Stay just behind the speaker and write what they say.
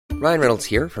Ryan Reynolds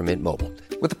here from Mint Mobile.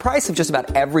 With the price of just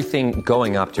about everything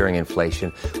going up during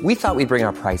inflation, we thought we'd bring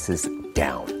our prices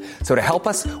down. So to help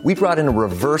us, we brought in a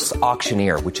reverse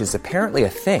auctioneer, which is apparently a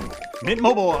thing. Mint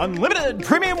Mobile Unlimited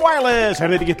Premium Wireless. How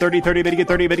to get 30, 30, bit to get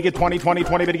 30, bit to get 20, 20,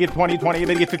 20, bit to get 20, 20,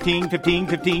 bit to get 15, 15,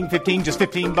 15, 15, just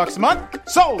 $15 a month?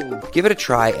 Sold! Give it a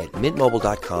try at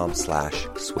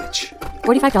mintmobile.com/switch.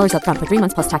 $45 up front for 3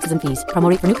 months plus taxes and fees. Promo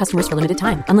rate for new customers for limited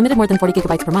time. Unlimited more than 40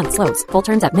 gigabytes per month. Slows full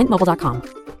terms at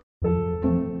mintmobile.com.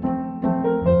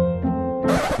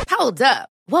 Hold up.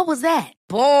 What was that?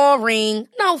 Boring.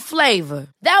 No flavor.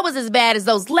 That was as bad as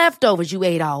those leftovers you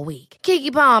ate all week.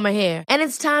 Keke Palmer here, and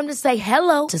it's time to say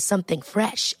hello to something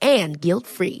fresh and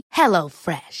guilt-free. Hello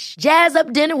Fresh. Jazz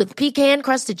up dinner with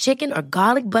pecan-crusted chicken or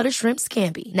garlic butter shrimp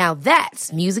scampi. Now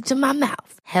that's music to my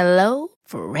mouth. Hello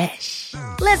Fresh.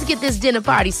 Let's get this dinner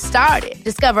party started.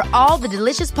 Discover all the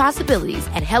delicious possibilities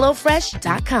at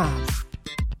hellofresh.com.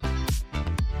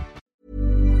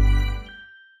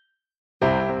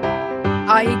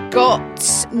 I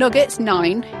got nuggets,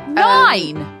 9.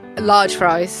 9? Large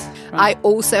fries. Right. I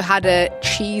also had a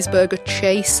cheeseburger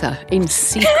chaser in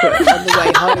secret on the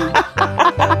way home.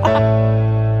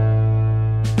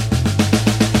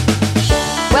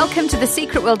 Welcome to the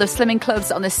secret world of slimming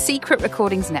clubs on the Secret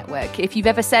Recordings Network. If you've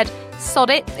ever said, sod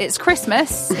it, it's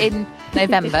Christmas in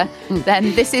November,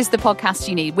 then this is the podcast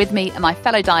you need. With me and my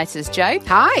fellow dieters, Jo.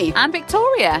 Hi. And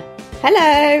Victoria.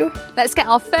 Hello. Let's get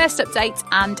our first update,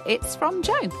 and it's from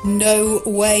Jo. No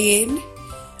weighing,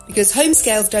 because home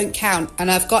scales don't count, and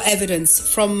I've got evidence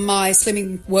from my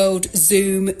Slimming World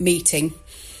Zoom meeting,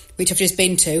 which I've just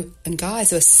been to, and guys,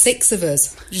 there were 6 of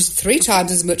us, just 3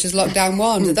 times as much as lockdown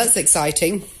 1, so that's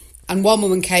exciting. And one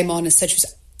woman came on and said she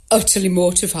was utterly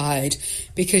mortified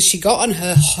because she got on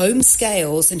her home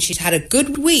scales and she'd had a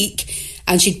good week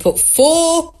and she'd put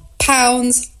 4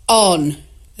 pounds on.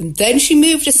 And then she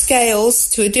moved her scales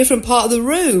to a different part of the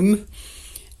room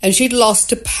and she'd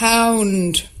lost 1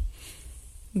 pound.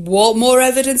 What more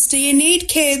evidence do you need,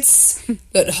 kids?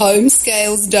 That home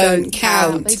scales don't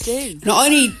count. They do. Not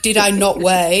only did I not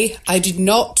weigh, I did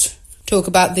not talk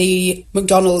about the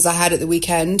McDonald's I had at the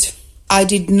weekend. I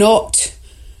did not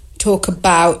talk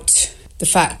about the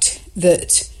fact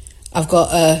that I've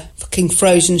got a fucking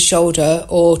frozen shoulder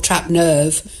or trapped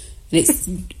nerve and it's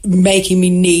making me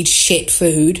need shit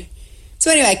food. So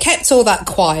anyway, I kept all that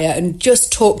quiet and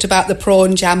just talked about the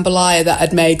prawn jambalaya that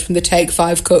I'd made from the Take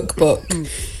 5 cookbook.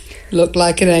 Looked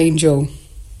like an angel,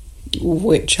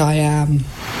 which I am.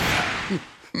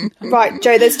 Right,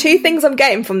 Jo, there's 2 things I'm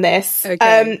getting from this.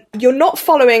 Okay. You're not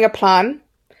following a plan.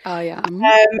 I am.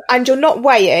 And you're not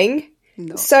weighing.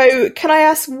 No. So can I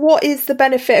ask, what is the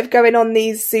benefit of going on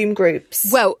these Zoom groups?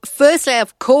 Well, firstly,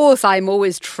 of course, I'm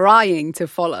always trying to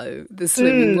follow the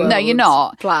Slimming World. No, you're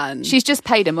not. Plan. She's just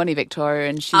paid her money, Victoria,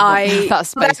 and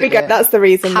that's There basically we go. it. That's the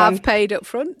reason. have then. paid up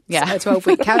front. Yeah. A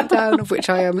 12-week countdown, of which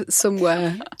I am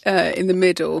somewhere in the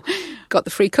middle. Got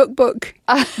the free cookbook.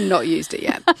 Not used it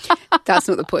yet. That's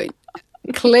not the point.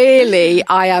 Clearly,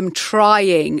 I am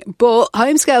trying, but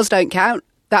home scales don't count.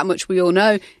 That much we all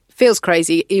know. Feels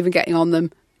crazy. Even getting on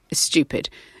them is stupid.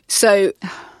 So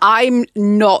I'm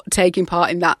not taking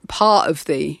part in that part of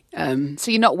the...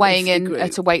 So you're not weighing in group.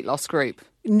 at a weight loss group?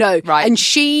 No. Right. And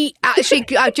she actually,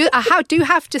 I do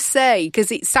have to say,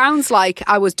 because it sounds like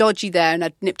I was dodgy there and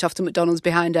I'd nipped off to McDonald's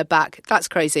behind her back. That's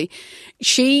crazy.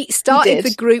 She started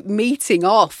the group meeting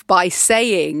off by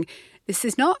saying... This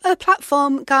is not a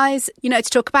platform, guys, to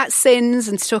talk about sins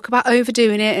and to talk about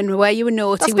overdoing it and where you were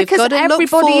naughty. That's We've because got to look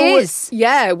everybody forward. is.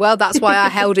 Yeah, well, that's why I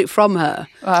held it from her.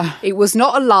 It was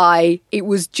not a lie. It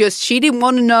was just she didn't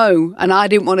want to know and I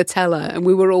didn't want to tell her. And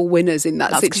we were all winners in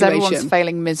that That's because situation. everyone's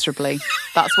failing miserably.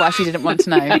 That's why she didn't want to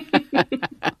know.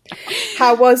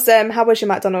 How was your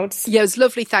McDonald's? Yeah, it was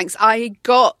lovely, thanks. I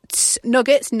got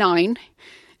nuggets, 9.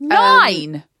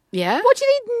 9? Yeah. What do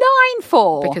you need 9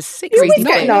 for? Because 6 You is always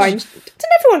get 9.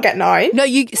 Didn't everyone get 9? No,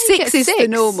 6 is the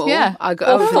normal. Yeah. I got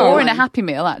or over 4 in a 9. Happy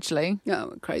Meal, actually.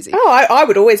 Oh, crazy. Oh, I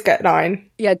would always get 9.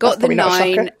 Yeah, got That's the probably not a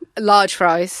 9 shocker. large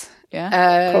fries.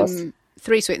 Yeah. Of course.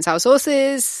 3 sweet and sour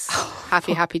sauces.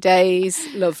 Happy days.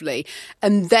 Lovely.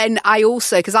 And then I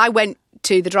also, because I went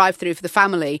to the drive-through for the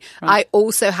family, I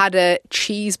also had a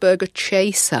cheeseburger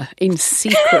chaser in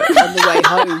secret on the way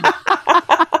home,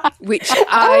 which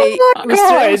I was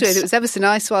thrilled with. It was ever so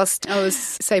nice whilst I was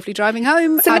safely driving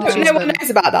home. So no one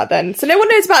knows about that then? So no one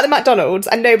knows about the McDonald's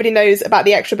and nobody knows about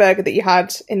the extra burger that you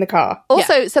had in the car?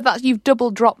 Also, so that you've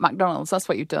double dropped McDonald's. That's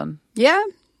what you've done. Yeah.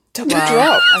 Double drop.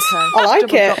 Okay. I like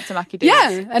Double it. drop to Mackie D's. Yeah,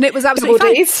 and it was absolutely Double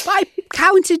fine. Ds. But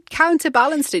I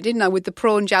counterbalanced it, didn't I, with the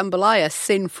prawn jambalaya,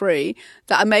 sin-free,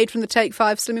 that I made from the Take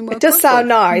 5 Slimming World It does Cookbook. sound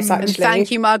nice, And actually.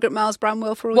 thank you, Margaret Miles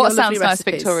Bramwell, for all What your sounds lovely nice,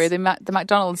 recipes. Victoria? The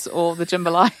McDonald's or the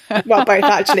jambalaya? Well, both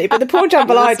actually, but the prawn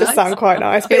jambalaya does sound quite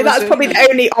nice. But that's probably the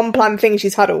only on-plan thing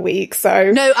she's had all week.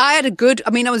 So No, I had a good.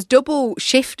 I mean, I was double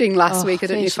shifting last week. I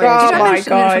don't know if I Oh, did. I my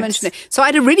mention- I don't know if I God. mentioned it. So I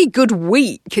had a really good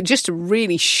week, just a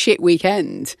really shit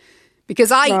weekend. Because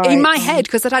in my head,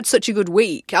 because I'd had such a good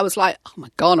week, I was like, oh my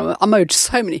God, I'm owed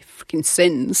so many freaking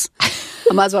sins.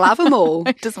 I might as well have them all.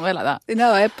 It doesn't work like that.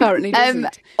 No, it apparently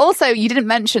doesn't. Also, you didn't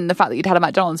mention the fact that you'd had a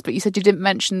McDonald's, but you said you didn't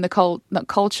mention the not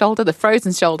cold shoulder, the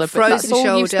frozen shoulder. But that's Frozen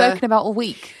all you've shoulder. spoken about all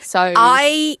week. So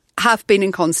I have been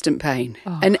in constant pain.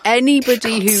 And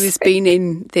anybody who has been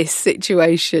in this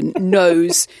situation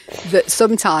knows that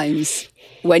sometimes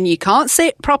when you can't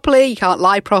sit properly, you can't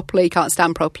lie properly, you can't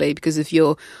stand properly because of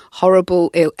your horrible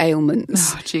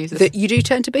ailments, Jesus. that you do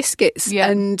turn to biscuits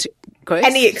and crisps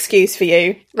any excuse for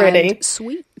you, really. and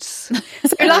sweets.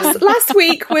 So last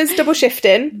week was double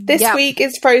shifting. This Yeah. week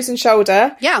is frozen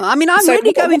shoulder. Yeah, I mean, I'm So really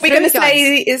what going we're through going to it, guys.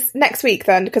 say is next week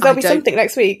then, because there'll be don't- something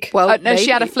next week. Well, no, she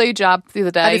had a maybe. flu jab the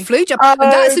other day. I had a flu jab. Oh, and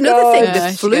that's another thing. God. The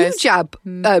Yeah, she flu goes, jab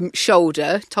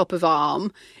shoulder, top of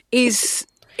arm, is...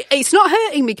 It's not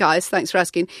hurting me, guys. Thanks for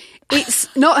asking.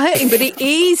 It's not hurting, but it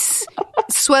is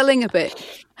swelling a bit.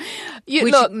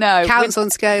 Which No. counts on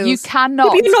scales. You cannot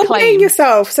But you're not claim... weighing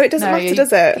yourself, so it doesn't No, matter,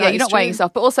 does it? Yeah, you're not weighing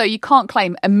yourself. But also, you can't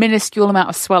claim a minuscule amount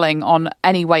of swelling on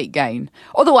any weight gain.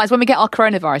 Otherwise, when we get our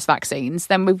coronavirus vaccines,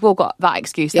 then we've all got that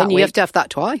excuse Yeah, that and you week. have to have that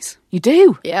twice. You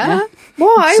do. Yeah.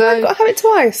 Why? So- I've got to have it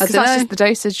twice. I Because don't that's know. just the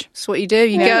dosage. That's what you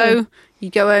do. You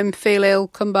go home, feel ill,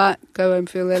 come back, go home,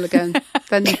 feel ill again.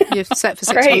 Then you're set for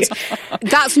 6 Great. months.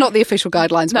 That's not the official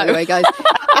guidelines, by the way, guys.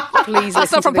 Please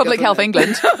That's listen not from to the Public Health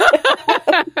government.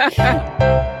 England.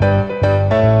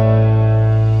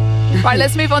 Right,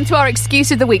 let's move on to our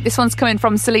excuse of the week. This one's coming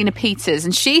from Selena Peters,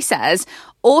 and she says,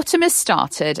 autumn has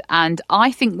started, and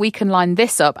I think we can line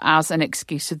this up as an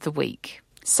excuse of the week.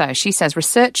 So she says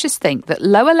researchers think that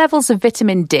lower levels of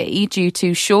vitamin D due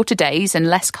to shorter days and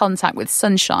less contact with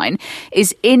sunshine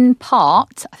is in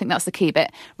part, I think that's the key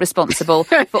bit, responsible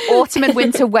for autumn and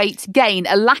winter weight gain.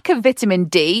 A lack of vitamin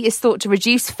D is thought to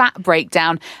reduce fat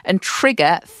breakdown and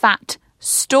trigger fat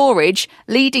storage,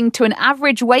 leading to an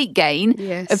average weight gain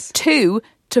of 2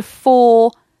 to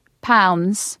 4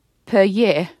 pounds per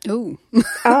year. Ooh.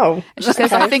 Oh. And she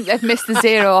says, I think they've missed the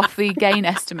zero off the gain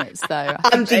estimates, though.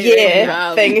 And the year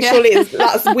thing, surely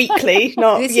that's weekly,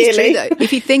 not This yearly. is true, though.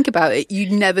 If you think about it, you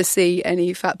never see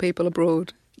any fat people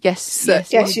abroad. Yes,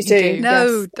 Yes, you do.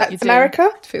 No, Yes, That's you do.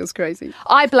 America. It feels crazy.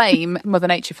 I blame Mother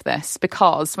Nature for this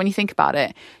because when you think about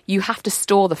it, you have to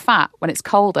store the fat when it's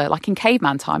colder. Like in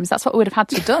caveman times, that's what we would have had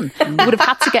to have done. We would have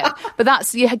had to get, but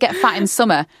that's, you get fat in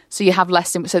summer, so you have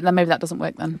less, so then maybe that doesn't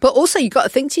work then. But also, you've got to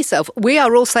think to yourself, we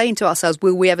are all saying to ourselves,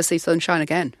 will we ever see sunshine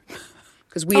again?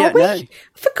 Because we don't know.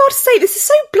 For God's sake, this is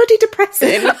so bloody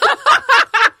depressing.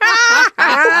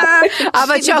 Have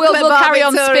a chocolate We'll bar, carry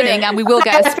on Victoria. spinning and we will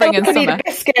get a spring and I need summer. a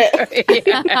biscuit.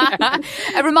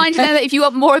 A reminder then that if you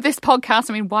want more of this podcast,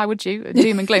 I mean, why would you?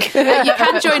 Doom and gloom. You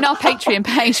can join our Patreon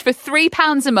page for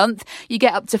 £3 a month. You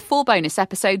get up to 4 bonus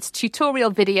episodes,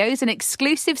 tutorial videos, an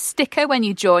exclusive sticker when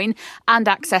you join, and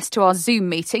access to our Zoom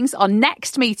meetings. Our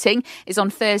next meeting is on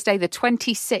Thursday, the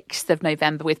 26th of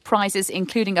November, with prizes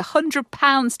including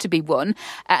 £100 to be won.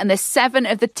 And there's 7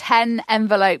 of the 10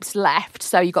 envelopes left,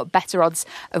 so you've got better odds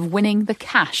of winning the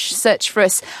cash. Search for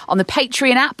us on the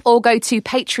Patreon app or go to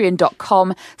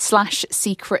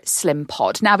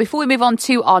patreon.com/secretslimpod. Now, before we move on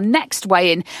to our next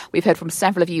weigh-in, we've heard from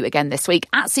several of you again this week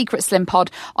at Secret Slim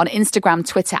Pod on Instagram,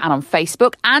 Twitter and on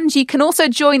Facebook. And you can also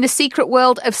join the Secret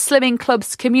World of Slimming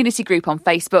Club's community group on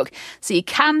Facebook, so you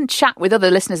can chat with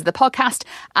other listeners of the podcast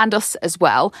and us as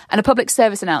well. And a public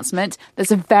service announcement,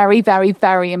 there's a very, very,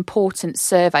 very important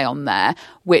survey on there,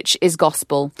 which is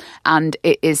gospel, and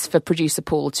it is for producer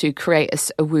Paul to create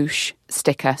us a Whoosh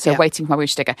sticker. So waiting for my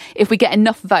Whoosh sticker. If we get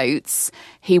enough votes,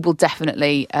 he will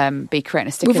definitely be creating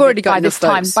a sticker. We've already got by enough this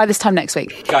time. votes. By this time next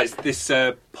week. Guys, this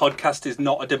podcast is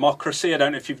not a democracy. I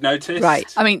don't know if you've noticed.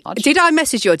 Right. I mean, Did I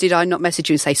message you or did I not message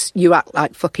you and say, you act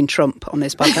like fucking Trump on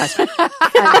this podcast?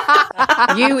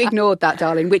 And you ignored that,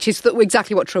 darling, which is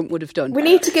exactly what Trump would have done. We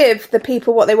need to give the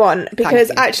people what they want, because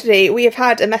you. actually we have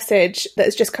had a message that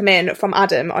has just come in from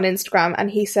Adam on Instagram, and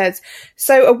he says,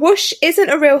 so a whoosh isn't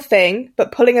a real thing,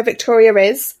 but pulling a Victoria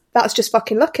is. That's just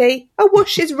fucking lucky. A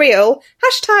whoosh is real.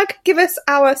 Hashtag give us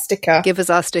our sticker. Give us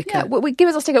our sticker. Yeah, give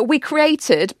us our sticker. We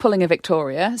created Pulling a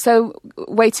Victoria, so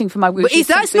waiting for my whoosh. But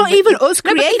that's not even us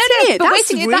creating it. But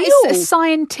That's waiting, real. that is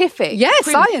scientific. Yeah,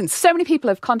 proven. science. So many people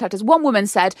have contacted us. One woman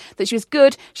said that she was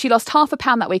good. She lost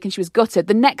 £0.5 that week and she was gutted.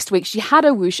 The next week she had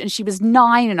a whoosh and she was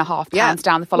 £9.5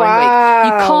 down the following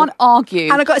week. You can't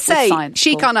argue. And I've got to say, science,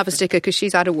 she can't have a sticker because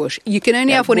she's had a whoosh. You can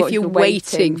only have one if you're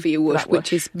waiting for your whoosh,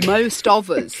 which is most of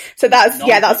us. So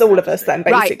that's all of us then,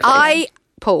 basically. Right,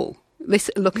 Paul,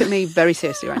 listen, look at me very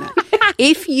seriously right now.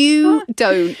 If you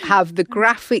don't have the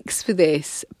graphics for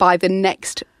this by the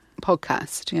next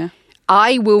podcast,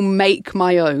 I will make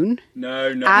my own.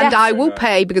 And I will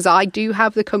pay, because I do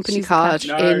have the company card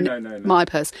in my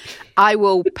purse. I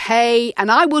will pay and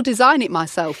I will design it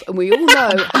myself. And we all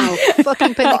know how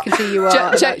fucking pernickety you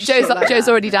are. Joe's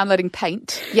already downloading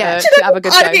Paint. Yeah, to have a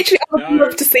good I would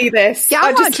love to see this. Yeah,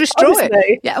 I might just draw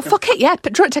it. Yeah, fuck it. Yeah,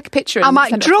 but take a picture. I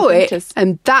might draw it,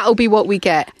 and that'll be what we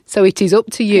get. So it is up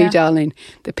to you, darling.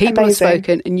 The people have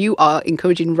spoken, and you are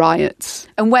encouraging riots.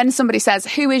 And when somebody says,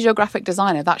 "Who is your graphic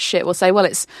designer?" that shit will say, "Well,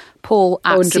 it's Paul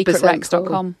at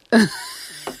secretrex.com."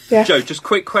 Yeah. Joe, just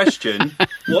quick question.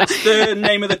 What's the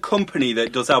name of the company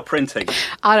that does our printing?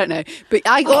 I don't know. But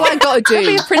all I got to do... There'll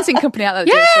be a printing company out there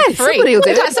that do it for free. Somebody will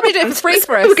do it. Somebody do it for free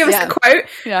for us. Will give us a quote.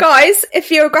 Yeah. Guys,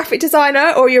 if you're a graphic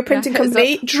designer or you're a printing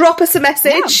company, drop us a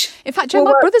message. Yeah. In fact, Joe,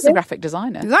 my brother's a graphic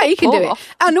designer. Right, you can do it.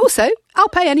 And also, I'll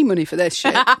pay any money for this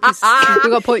shit.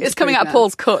 It's coming out of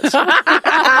Paul's cut.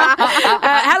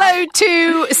 Hello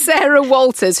to Sarah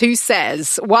Walters, who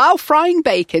says, while frying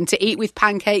bacon to eat with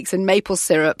pancakes and maple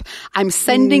syrup, I'm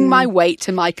sending my weight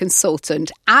to my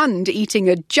consultant and eating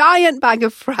a giant bag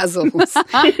of Frazzles.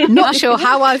 Not sure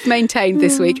how I've maintained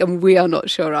this week, and we are not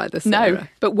sure either, Sarah. No.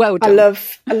 But well done. I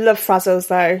love Frazzles,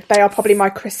 though. They are probably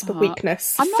my crisp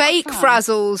weakness. Fake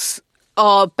Frazzles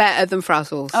are better than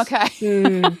Frazzles. Okay.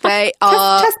 They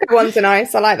are... Tesco ones are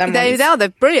nice. I like them ones. They are. They're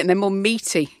brilliant. They're more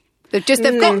meaty. They've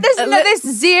got... There's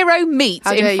zero meat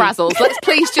in Frazzles. Let's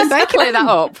please just clear that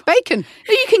up. Bacon.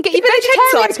 You can get your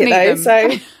vegetarians to meet them.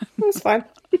 So that's fine.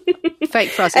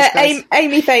 Fake Frazzles.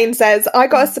 Amy Thane says, I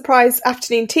got a surprise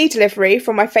afternoon tea delivery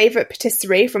from my favourite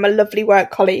patisserie from a lovely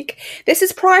work colleague. This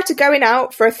is prior to going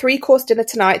out for a 3-course dinner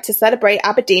tonight to celebrate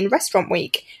Aberdeen Restaurant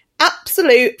Week.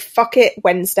 Absolute fuck it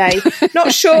Wednesday.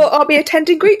 Not sure I'll be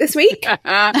attending Greek this week.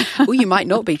 Oh, you might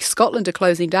not be. Scotland are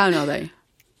closing down, are they?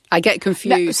 I get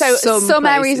confused. No, so some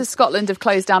areas of Scotland have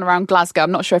closed down around Glasgow.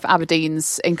 I'm not sure if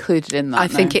Aberdeen's included in that. I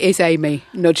think it is Amy.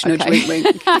 Nudge, nudge, wink, wink.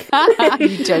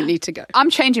 You don't need to go. I'm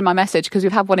changing my message because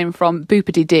we've had one in from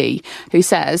Boopity D who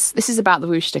says, this is about the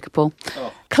whoosh sticker, Paul.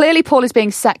 Oh. Clearly, Paul is being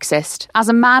sexist. As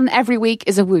a man, every week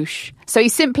is a whoosh. So he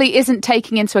simply isn't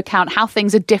taking into account how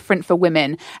things are different for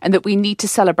women and that we need to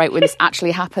celebrate when this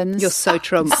actually happens. You're so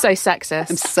Trump. So sexist.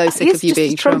 I'm so sick of you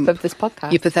being Trump of this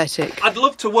podcast. You're pathetic. I'd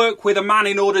love to work with a man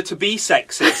in order to be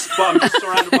sexist, but I'm just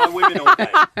surrounded by women all day.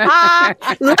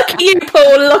 Lucky you,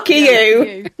 Paul. Lucky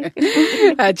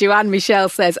you. Joanne Michelle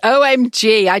says,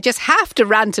 OMG, I just have to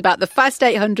rant about the Fast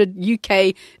 800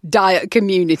 UK diet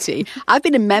community. I've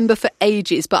been a member for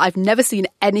ages, but I've never seen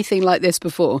anything like this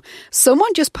before.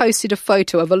 Someone just posted a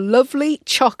photo of a lovely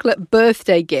chocolate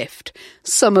birthday gift.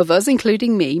 Some of us,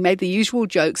 including me, made the usual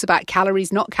jokes about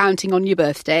calories not counting on your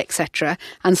birthday, etc.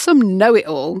 And some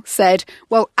know-it-all said,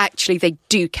 well, actually, they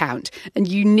do count, and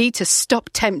you need to stop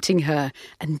tempting her.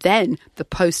 And then the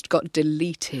post got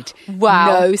deleted.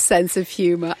 Wow. No sense of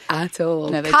humour at all.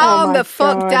 No, calm the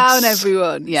fuck down,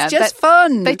 everyone. Yeah, it's just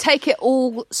fun. They take it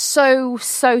all so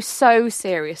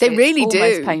seriously. They really do.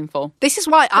 It's almost painful. This is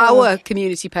why our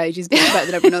community page is better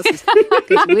than everyone else's.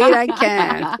 Because we don't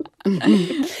care.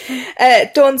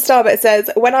 Dawn Starbert says,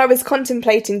 when I was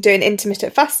contemplating doing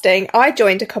intermittent fasting, I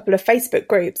joined a couple of Facebook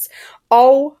groups.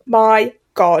 Oh my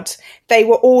God, they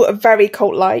were all very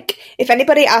cult-like. If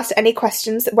anybody asked any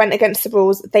questions that went against the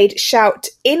rules, they'd shout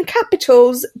in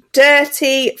capitals,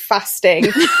 dirty fasting.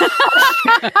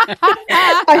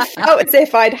 I felt as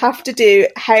if I'd have to do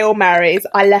Hail Marys.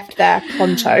 I left there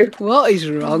pronto. What is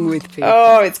wrong with people?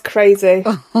 Oh, it's crazy.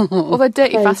 Although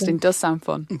dirty fasting does sound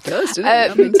fun. It does,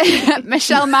 doesn't it?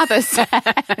 Michelle Mather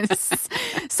says,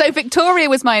 so Victoria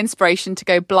was my inspiration to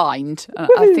go blind.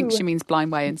 I think she means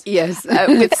blind weigh-ins. Yes.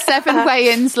 With 7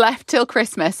 weigh-ins left till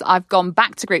Christmas, I've gone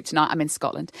back to group tonight. I'm in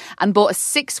Scotland and bought a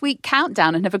 6-week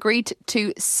countdown and have agreed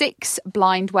to 6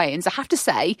 blind weigh-ins. I have to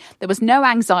say, there was no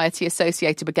anxiety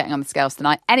associated with getting on the scales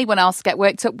tonight. Anyone else get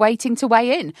worked up waiting to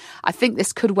weigh in? I think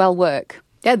this could well work.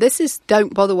 Yeah, this is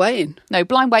don't bother weighing. No,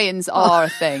 blind weigh-ins are a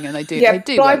thing, and they do. Yeah, they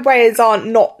do blind weighers aren't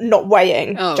not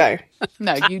weighing, Joe.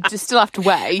 No, you just still have to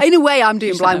weigh. In a way, I'm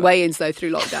doing blind weigh-ins, though,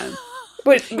 through lockdown.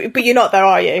 But you're not there,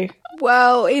 are you?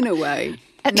 Well, in a way.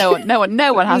 No one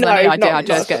has any idea how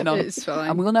Joe's getting on. It's fine.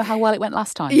 And we all know how well it went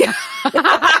last time. Yeah.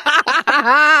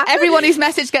 Everyone whose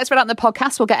message gets read out on the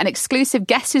podcast will get an exclusive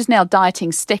Guess Who's Nailed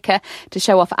Dieting sticker to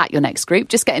show off at your next group.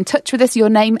 Just get in touch with us, your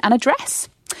name and address.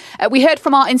 We heard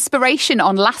from our inspiration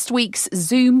on last week's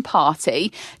Zoom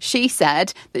party. She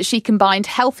said that she combined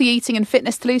healthy eating and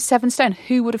fitness to lose 7 stone.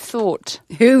 Who would have thought?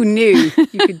 Who knew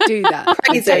you could do that?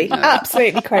 Crazy.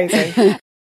 Absolutely crazy.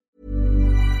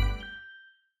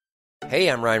 Hey,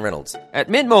 I'm Ryan Reynolds. At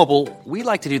Mint Mobile, we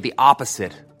like to do the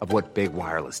opposite of what Big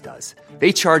Wireless does.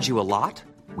 They charge you a lot,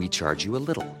 we charge you a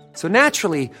little. So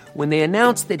naturally, when they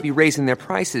announced they'd be raising their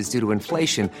prices due to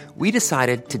inflation, we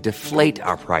decided to deflate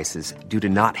our prices due to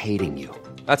not hating you.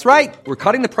 That's right. We're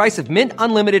cutting the price of Mint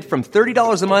Unlimited from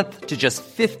 $30 a month to just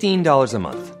 $15 a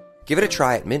month. Give it a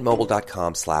try at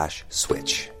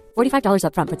mintmobile.com/switch. $45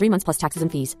 up front for 3 months plus taxes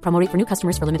and fees. Promo rate for new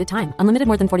customers for limited time. Unlimited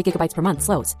more than 40 gigabytes per month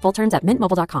slows. Full terms at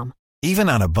mintmobile.com.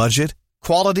 Even on a budget,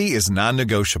 quality is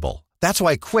non-negotiable. That's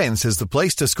why Quince is the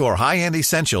place to score high-end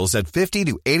essentials at 50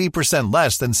 to 80%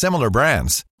 less than similar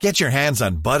brands. Get your hands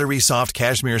on buttery soft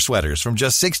cashmere sweaters from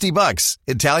just $60,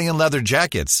 Italian leather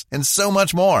jackets, and so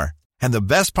much more. And the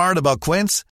best part about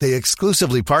Quince, they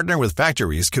exclusively partner with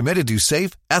factories committed to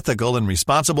safe, ethical, and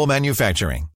responsible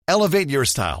manufacturing. Elevate your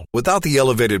style without the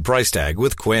elevated price tag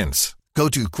with Quince. Go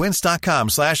to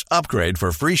quince.com/upgrade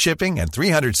for free shipping and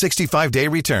 365-day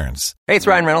returns. Hey, it's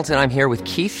Ryan Reynolds, and I'm here with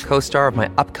Keith, co-star of my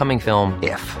upcoming film,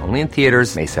 If, only in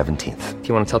theaters May 17th. Do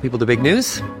you want to tell people the big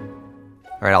news?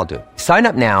 All right, I'll do it. Sign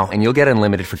up now and you'll get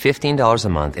unlimited for $15 a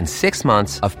month and 6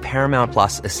 months of Paramount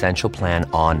Plus Essential Plan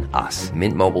on us.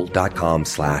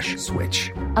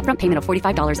 MintMobile.com/switch. Upfront payment of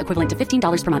 $45 equivalent to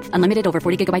 $15 per month. Unlimited over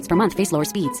 40 gigabytes per month. Face lower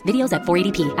speeds. Videos at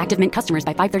 480p. Active Mint customers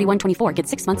by 531.24 get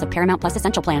 6 months of Paramount Plus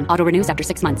Essential Plan. Auto renews after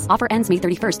 6 months. Offer ends May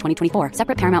 31st, 2024.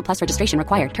 Separate Paramount Plus registration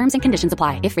required. Terms and conditions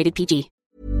apply if rated PG.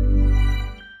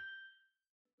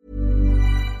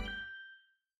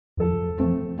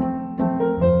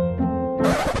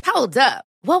 Hold up.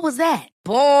 What was that?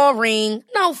 Boring.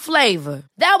 No flavor.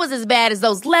 That was as bad as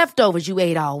those leftovers you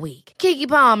ate all week. Keke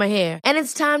Palmer here, and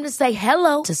it's time to say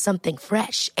hello to something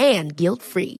fresh and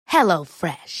guilt-free. Hello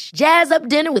Fresh. Jazz up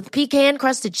dinner with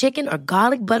pecan-crusted chicken or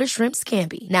garlic butter shrimp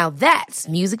scampi. Now that's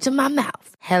music to my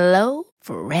mouth. Hello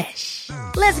Fresh.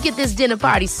 Let's get this dinner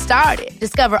party started.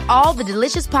 Discover all the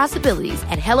delicious possibilities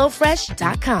at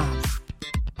hellofresh.com.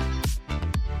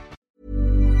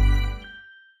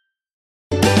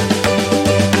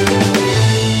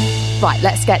 Right,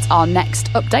 let's get our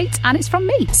next update, and it's from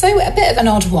me. So, a bit of an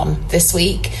odd one this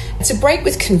week. To break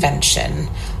with convention,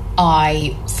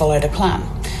 I followed a plan.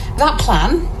 That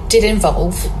plan did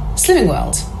involve Slimming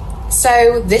World.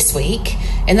 So, this week,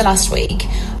 in the last week,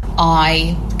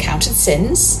 I counted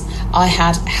sins, I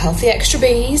had healthy extra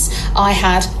B's, I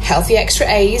had healthy extra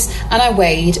A's, and I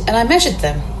weighed and I measured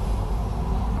them.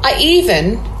 I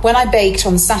even, when I baked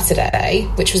on Saturday,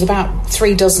 which was about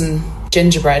 3 dozen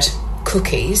gingerbread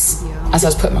cookies, as I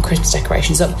was putting my Christmas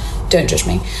decorations up, don't judge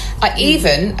me, I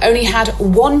even only had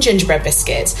 1 gingerbread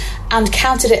biscuit and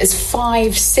counted it as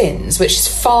 5 sins, which is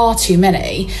far too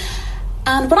many.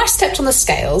 And when I stepped on the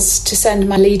scales to send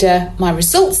my leader my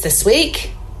results this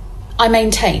week, I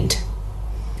maintained.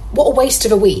 What a waste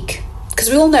of a week, because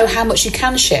we all know how much you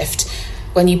can shift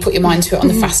when you put your mind to it on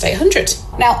the Fast 800.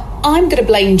 Now, I'm going to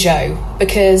blame Jo,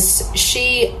 because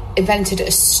she invented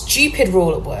a stupid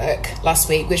rule at work last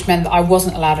week, which meant that I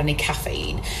wasn't allowed any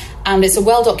caffeine. And it's a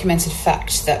well-documented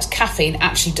fact that caffeine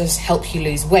actually does help you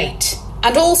lose weight.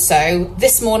 And also,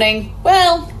 this morning,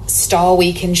 well, Star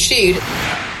Week ensued.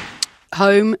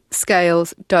 Home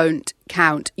scales don't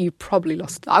count. You probably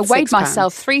lost I weighed 6 pounds.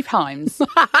 myself 3 times.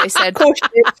 They said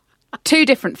 2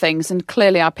 different things, and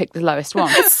clearly I picked the lowest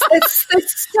one. There's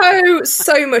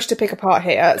so much to pick apart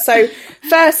here. So,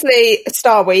 firstly,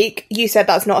 Star Week, you said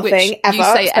that's not a thing ever. You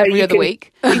say so every other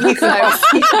week. You can drop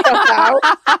out,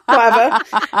 whatever.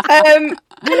 And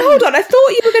hold on, I thought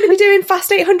you were going to be doing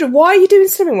Fast 800. Why are you doing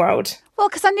Slimming World? Well,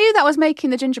 because I knew that was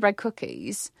making the gingerbread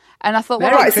cookies. And I thought,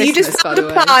 well, right, so you just found a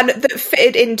plan that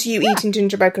fitted into you eating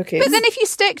gingerbread cookies. But then if you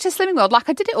stick to Slimming World, like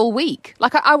I did it all week.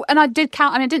 Like I did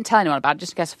count, I mean, I didn't tell anyone about it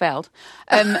just in case I failed.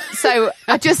 So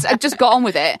I just got on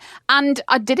with it. And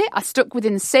I did it. I stuck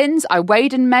within sins. I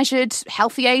weighed and measured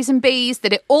healthy A's and B's,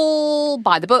 did it all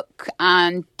by the book,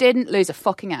 and didn't lose a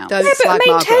fucking ounce. Yeah, but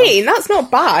maintain. That's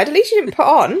not bad. At least you didn't put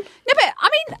on. No, but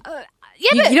I mean...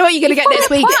 Yeah, you know what you're going to get next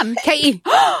week, Katie?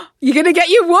 You're going to get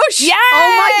your whoosh. Yeah!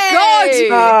 Oh my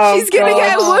God. She's going to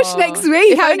get a whoosh next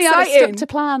week. If How only I'd exciting. stuck to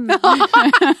plan.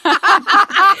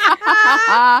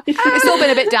 It's all been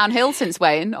a bit downhill since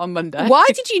weighing on Monday. Why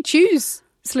did you choose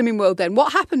Slimming World then?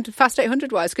 What happened Fast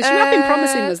 800 wise? Because you have been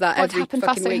promising us that every fucking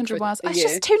Fast week 800 for wise? a It's year.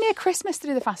 just too near Christmas to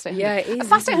do the Fast 800. Yeah, it is,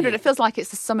 Fast isn't 800, it? it feels like it's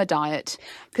the summer diet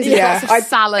because there's lots of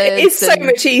salads. It is so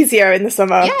much easier in the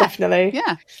summer, Yeah, definitely.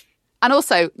 Yeah. And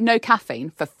also, no caffeine,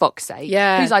 for fuck's sake.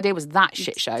 Yeah. Whose idea was that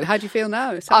shit show? How do you feel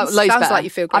now? It Loads sounds better. like you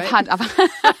feel great. I've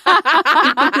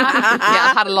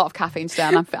had a lot of caffeine today,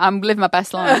 and I'm living my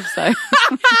best life. So Did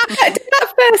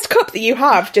that first cup that you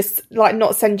have just like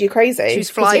not send you crazy? She was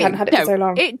 'Cause you flying. hadn't had it for so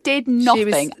long. it did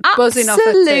nothing. buzzing off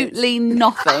her tits. Absolutely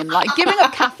nothing. Like giving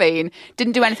up caffeine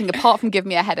didn't do anything apart from give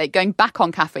me a headache. Going back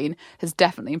on caffeine has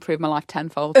definitely improved my life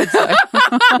tenfold. So.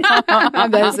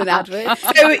 And there's an advert.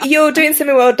 So you're doing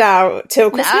Slimming World now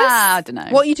till Christmas? I don't know.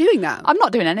 What are you doing now? I'm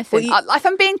not doing anything. If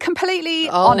I'm being completely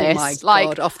honest, my like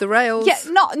God, off the rails. Yeah,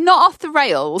 not off the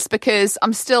rails because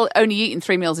I'm still only eating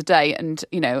 3 meals a day, and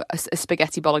you know, a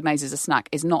spaghetti bolognese as a snack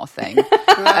is not a thing.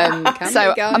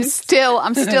 So I'm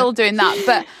still doing that,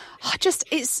 but.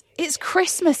 It's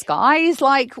Christmas, guys.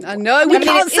 Like I know we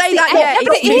can't say that yet.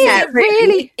 But it is. It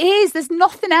really is. There's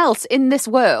nothing else in this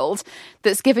world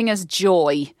that's giving us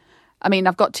joy. I mean,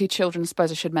 I've got 2 children. I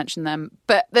suppose I should mention them.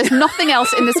 But there's nothing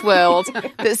else in this world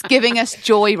that's giving us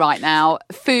joy right now.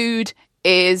 Food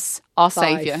is our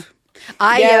saviour.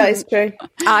 That is true.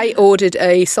 I ordered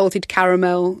a salted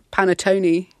caramel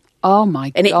panettone. Oh my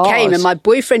God. And it came and my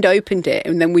boyfriend opened it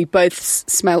and then we both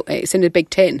smelt it. It's in a big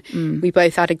tin. We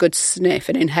both had a good sniff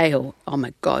and inhale. Oh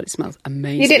my God, it smells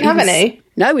amazing. You didn't have any?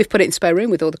 No, we've put it in spare room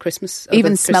with all the Christmas.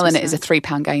 Even smelling it is a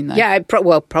 £3 gain though. Yeah,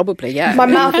 probably, yeah. My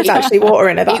mouth is actually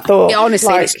watering at that thought.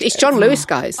 Honestly, Like, it's John Lewis,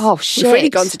 guys. Oh, shit. We've really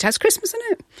gone to test Christmas,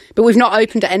 isn't it? But we've not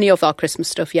opened any of our Christmas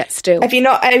stuff yet still. have you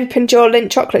not opened your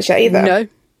Lindt chocolates yet either? No.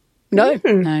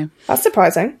 No. That's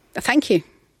surprising. Thank you.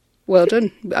 Well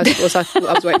done. I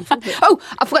was waiting for it. Oh,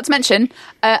 I forgot to mention,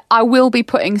 I will be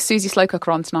putting Susie Slow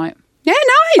Cooker on tonight. Yeah,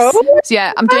 nice. Oh, So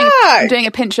yeah, I'm doing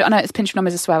a pinch. I know it's pinch of num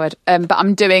is a swear word, but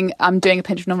I'm doing a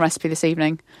pinch of num recipe this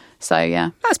evening. So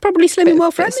yeah, That's probably Slimming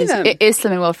World friendly then. It is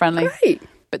Slimming World friendly. Great.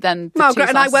 But then the Margaret 2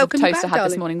 and I slices of welcome you toast back, I had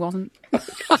this darling. morning wasn't.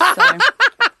 So.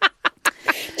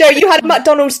 Joe, you had a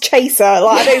McDonald's chaser.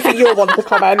 Like, I don't think you'll want to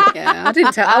comment. Yeah, I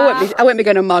didn't tell. I won't be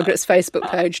going on Margaret's Facebook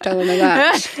page telling her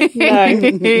that.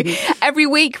 No. Every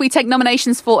week we take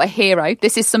nominations for a hero.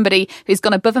 This is somebody who's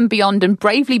gone above and beyond and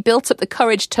bravely built up the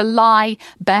courage to lie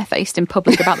barefaced in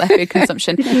public about their food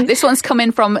consumption. This one's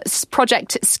coming from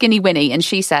Project Skinny Winnie, and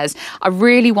she says, I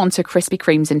really wanted Krispy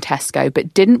Kremes in Tesco,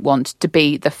 but didn't want to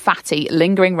be the fatty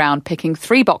lingering round picking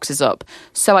 3 boxes up,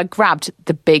 so I grabbed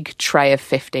the big tray of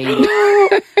 15.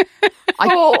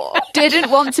 I didn't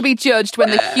want to be judged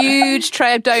when the huge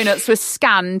tray of donuts was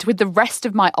scanned with the rest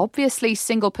of my obviously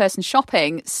single-person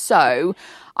shopping, so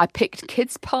I picked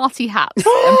kids' party hats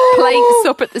and plates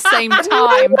up at the same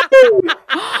time.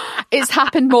 It's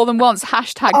happened more than once.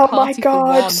 Hashtag Oh party my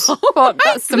God. for one. Fuck,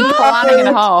 that's some planning and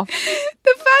a half.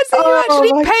 The fact that you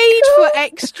actually paid for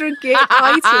extra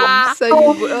items.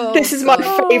 So This is my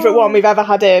favourite one we've ever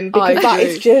had in because I that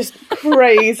agree. is just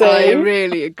crazy. I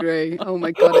really agree. Oh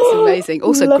my God, it's amazing.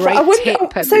 Also, Love it. great I wonder- tip.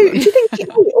 So, everyone. do you think you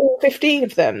ate all 15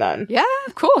 of them then? Yeah,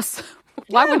 of course.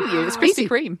 Why wouldn't you? It's Krispy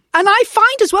Kreme. And I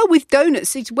find as well with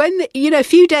donuts, it's when, a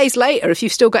few days later, if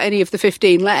you've still got any of the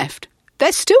 15 left,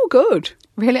 they're still good.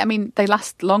 Really? I mean, they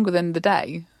last longer than the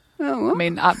day. Oh, well. I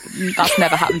mean, that's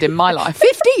never happened in my life.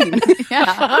 15? Yeah,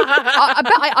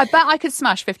 I bet I could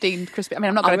smash 15 crispy. I mean,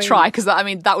 I'm not going to try because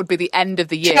that would be the end of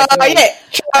the year. Try it.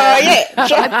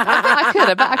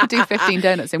 I bet I could do 15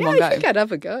 donuts in one go. I think I'd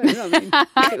have a go. I mean,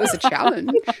 if it was a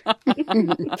challenge. Oh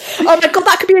my God,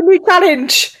 that could be a new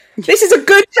challenge. This is a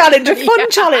good challenge, a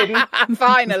fun challenge.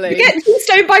 Finally. Get 2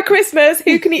 stone by Christmas.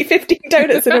 Who can eat 15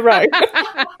 donuts in a row?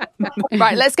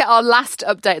 Right, let's get our last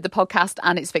update of the podcast,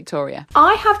 and it's Victoria.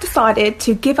 I have decided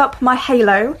to give up my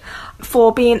halo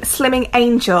for being Slimming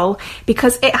Angel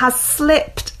because it has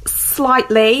slipped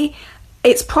slightly.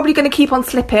 It's probably going to keep on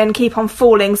slipping, keep on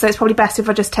falling, so it's probably best if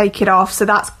I just take it off. So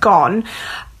that's gone.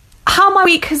 How my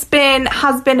week has been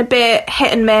a bit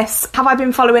hit and miss. Have I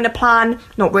been following a plan?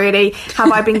 Not really.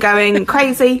 Have I been going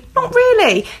crazy? Not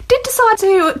really. Did decide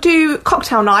to do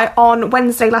cocktail night on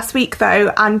Wednesday last week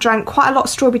though, and drank quite a lot of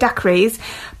strawberry daiquiris,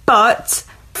 but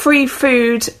free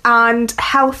food and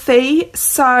healthy,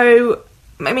 so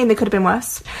I mean they could have been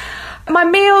worse. My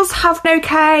meals have been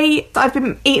okay. I've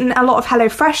been eating a lot of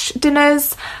HelloFresh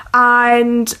dinners,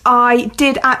 and I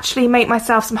did actually make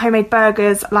myself some homemade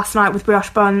burgers last night with brioche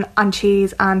bun and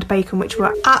cheese and bacon, which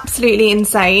were absolutely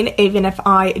insane, even if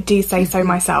I do say so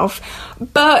myself.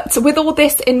 But with all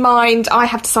this in mind, I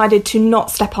have decided to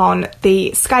not step on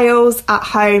the scales at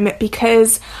home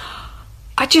because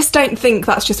I just don't think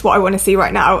that's just what I want to see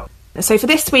right now. So for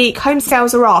this week, home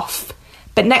scales are off.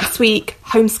 But next week,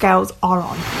 home scales are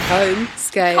on. Home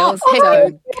scales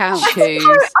don't count. I'm going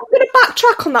to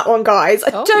backtrack on that one, guys.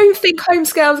 I don't think home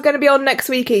scales are going to be on next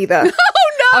week either.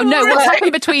 Oh no! What's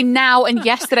happening between now and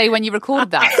yesterday when you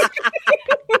recorded that?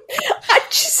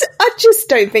 I just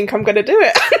don't think I'm going to do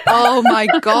it. Oh my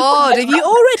God! Are you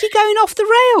already going off the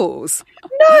rails?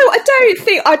 No,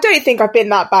 I don't think I've been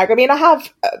that bad. I mean, I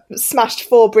have smashed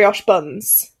 4 brioche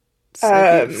buns.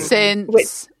 Since.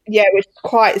 Which is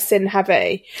quite sin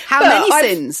heavy. How many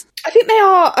sins? I think they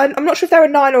are. I'm not sure if there are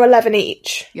 9 or 11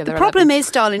 each. Yeah, the problem 11.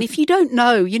 Is, darling, if you don't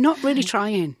know, you're not really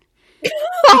trying.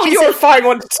 You're a fine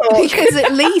one to talk. Because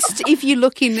at least if you're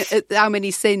looking at how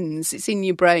many sins it's in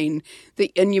your brain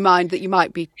and your mind, that you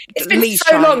might be. It's been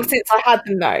so long since I had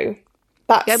them, though.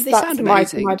 That's my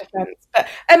defence. But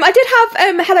I did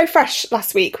have HelloFresh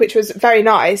last week, which was very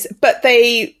nice, but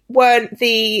they weren't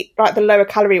the lower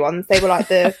calorie ones. They were like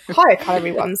the higher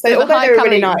calorie ones. So, although they were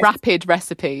really nice, rapid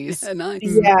recipes. Nice.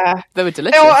 Yeah, they were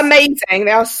delicious. They are amazing.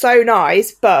 They are so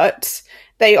nice, but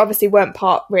they obviously weren't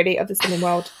part really of the Slimming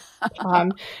World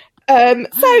plan. And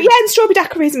strawberry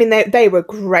daiquiris. I mean, they were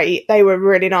great. They were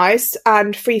really nice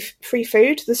and free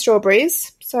food. The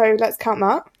strawberries. So let's count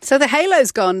that. So the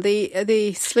halo's gone. The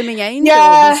slimming angel.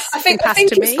 Yeah, I think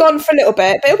it's gone for a little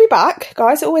bit, but it'll be back,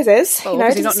 guys. It always is. Well,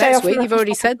 not next week. You've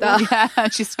already said that. Yeah,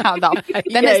 just count that.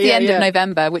 Then it's the end of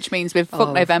November, which means we've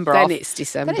fucked November off. Then it's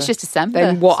December. Then it's just December.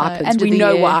 Then what happens? We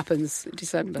know what happens in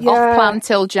December. Yeah. Off plan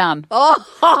till Jan. That's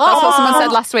what someone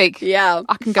said last week. Yeah,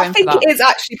 I can go. I think it is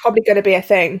actually probably going to be a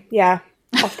thing. Yeah,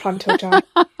 off plan till Jan.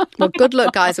 Well, good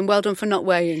luck, guys, and well done for not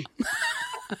weighing.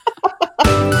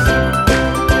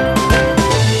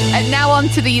 Now on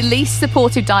to the least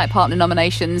supportive diet partner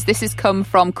nominations. This has come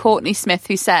from Courtney Smith,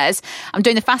 who says, I'm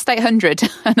doing the Fast 800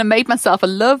 and I made myself a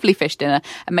lovely fish dinner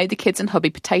and made the kids and hubby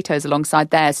potatoes alongside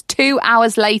theirs. 2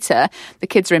 hours later, the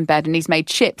kids are in bed and he's made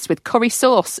chips with curry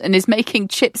sauce and is making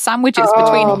chip sandwiches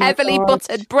between heavily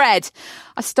buttered bread.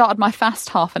 I started my fast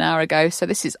half an hour ago, so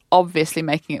this is obviously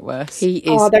making it worse. He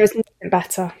is there is nothing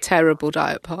better. Terrible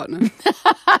diet partner.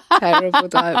 Terrible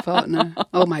diet partner.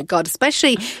 Oh my God.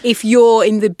 Especially if you're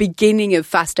in the beginning of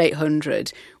Fast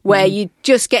 800, where you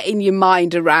just getting your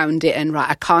mind around it and, right,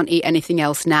 I can't eat anything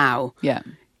else now. Yeah.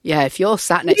 Yeah, if you're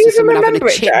sat next to someone having a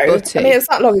chip butty. I mean, it's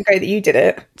not long ago that you did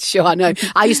it. Sure, I know.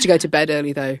 I used to go to bed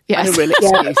early, though. Yes. I had a real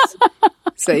excuse.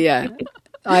 So, yeah.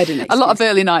 I had an excuse. A lot of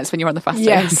early nights when you're on the fast.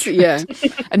 Yes, yeah.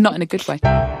 And not in a good way.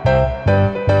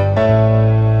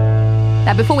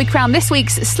 Now, before we crown this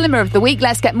week's Slimmer of the Week,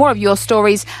 let's get more of your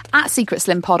stories at Secret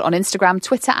Slim Pod on Instagram,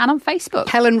 Twitter and on Facebook.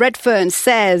 Helen Redfern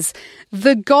says,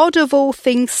 the god of all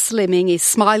things slimming is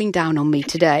smiling down on me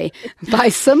today. By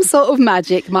some sort of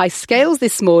magic, my scales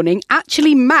this morning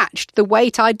actually matched the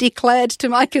weight I declared to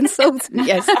my consultant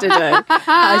yesterday.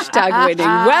 Hashtag winning.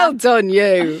 Well done,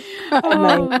 you.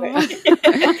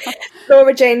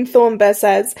 Laura Jane Thornber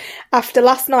says, after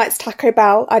last night's Taco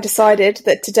Bell, I decided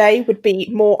that today would be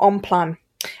more on plan.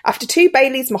 After 2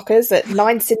 Bailey's mockers at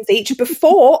 9 sins each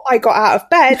before I got out of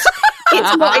bed,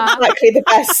 it's not exactly the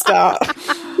best start.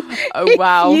 Oh,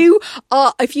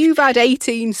 wow. If you've had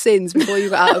 18 sins before you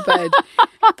got out of bed,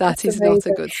 that is not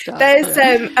a good start. There's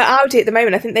at Aldi at the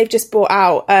moment, I think they've just bought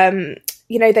out,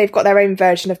 they've got their own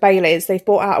version of Bailey's. They've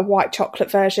bought out a white chocolate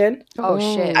version. Oh,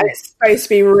 shit. And it's supposed to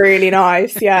be really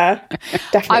nice, yeah.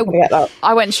 Definitely get that.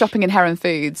 I went shopping in Heron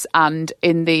Foods and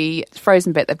in the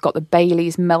frozen bit, they've got the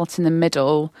Bailey's melt in the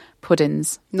middle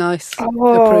puddings. Nice.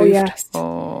 Oh, approved. Yes.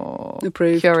 Oh,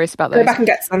 approved. Curious about those. Go back and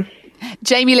get some.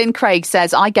 Jamie Lynn Craig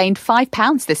says, I gained 5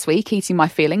 pounds this week, eating my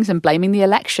feelings and blaming the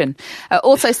election.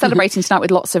 Also celebrating tonight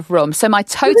with lots of rum. So my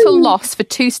total loss for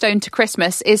 2 stone to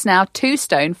Christmas is now 2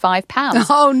 stone, 5 pounds.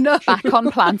 Oh, no. Back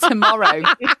on plan tomorrow.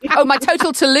 Oh, my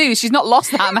total to lose. She's not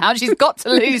lost that amount. She's got to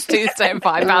lose 2 stone,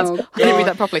 5 pounds. Oh, I didn't read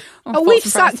that properly. We've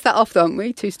sacked that off, haven't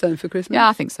we? 2 stone for Christmas. Yeah,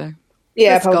 I think so.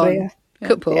 Yeah, That's probably. gone. Yeah.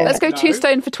 Good pull. Let's go 2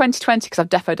 stone for 2020 because I've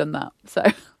defo done that. So...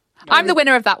 I'm the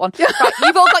winner of that one. Right,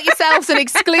 you've all got yourselves an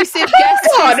exclusive guest.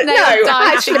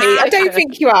 Actually, I don't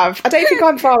think you have. I don't think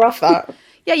I'm far off that.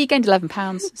 Yeah, you gained 11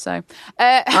 pounds, so...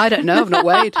 I don't know, I've not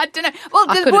weighed. I don't know. Well,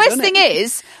 the worst thing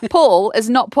is, Paul has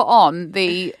not put on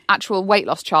the actual weight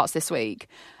loss charts this week.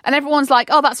 And everyone's like,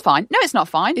 oh, that's fine. No, it's not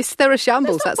fine. They're a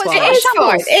shambles, that's why. It is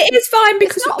fine. It is fine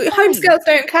because home scales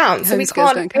don't count, so we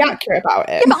can't be accurate about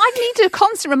it. Yeah, but I need a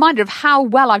constant reminder of how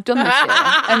well I've done this year.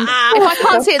 And if I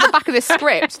can't see it at the back of this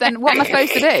script, then what am I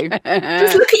supposed to do?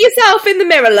 Just look at yourself in the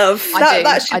mirror, love.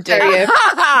 That should tell you.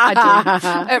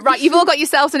 I do. Right, you've all got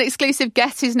yourselves an exclusive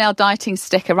Guess Who's Now Dieting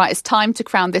sticker. Right, it's time to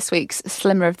crown this week's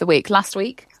Slimmer of the Week. Last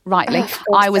week, rightly,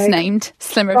 I was named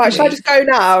Slimmer of the Week. Shall I just go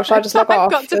now? Shall I just log off?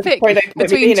 I've got to pick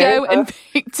between Jo and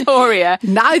Victoria.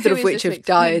 Neither of which have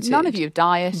dieted. None of you have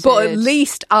dieted. But at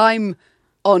least I'm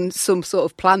on some sort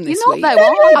of plan this week. You're not though,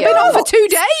 are you? I've been on for 2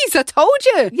 days, I told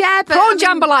you. Yeah, but... Prawn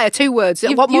jambalaya, 2 words.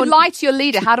 You lie to your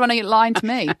leader. How do I know you're lying to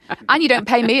me? And you don't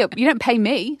pay me. You don't pay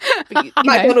me.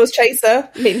 McDonald's chaser.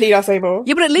 Need I say more?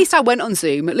 Yeah, but at least I went on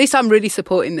Zoom. At least I'm really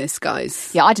supporting this,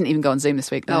 guys. Yeah, I didn't even go on Zoom this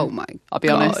week, though. Oh, my I'll be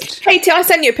honest. Katie, I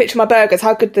sent you a picture of my burgers.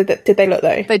 How good did they look,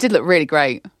 though? They did look really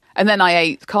great. And then I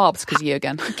ate carbs because of you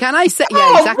again. Can I say...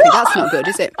 Yeah, exactly. That's not good,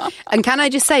 is it? And can I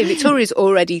just say, Victoria's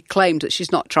already claimed that she's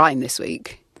not trying this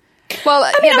week. Well,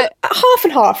 but half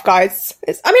and half, guys.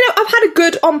 I've had a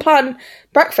good on-plan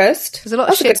breakfast. There's a lot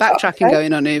of shit backtracking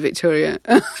going on here, Victoria.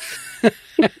 Right,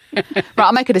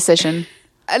 I'll make a decision.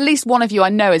 At least one of you I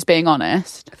know is being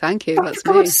honest. Thank you. That's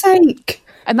for God's sake.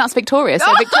 And that's Victoria.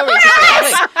 So Victoria.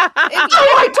 If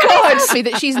Victoria tells me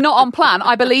that she's not on plan,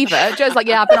 I believe her. Jo's like,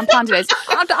 yeah, I've been on plan today.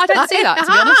 I don't see that, to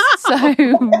be honest.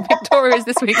 So Victoria is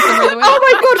this week's Slimmer of the Week. Oh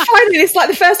my God, finally. It's like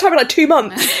the first time in like 2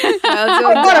 months. Well done,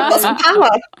 oh my God, I've got some power.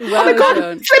 Well oh my God,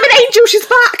 Slimming Angel, she's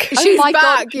back. Oh my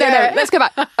God. Yeah. No, let's go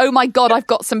back. Oh my God, I've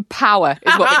got some power,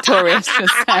 is what Victoria's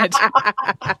just said.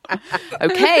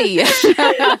 Okay.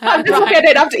 I'm just lucky I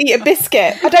don't have to eat a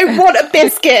biscuit. I don't want a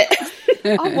biscuit.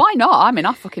 Oh, why not? I mean,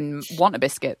 I fucking want a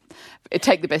biscuit.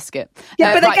 Take the biscuit.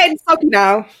 Yeah, but they're getting soggy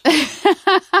now.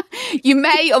 You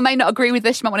may or may not agree with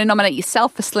this. You might want to nominate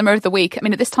yourself for Slimmer of the Week. I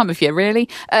mean, at this time of year, really.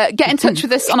 Get in touch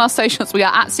with us on our socials. We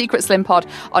are at Secret Slim Pod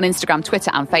on Instagram,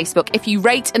 Twitter and Facebook. If you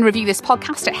rate and review this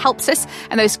podcast, it helps us.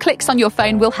 And those clicks on your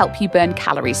phone will help you burn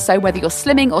calories. So whether you're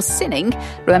slimming or sinning,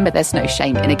 remember there's no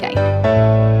shame in a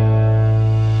game.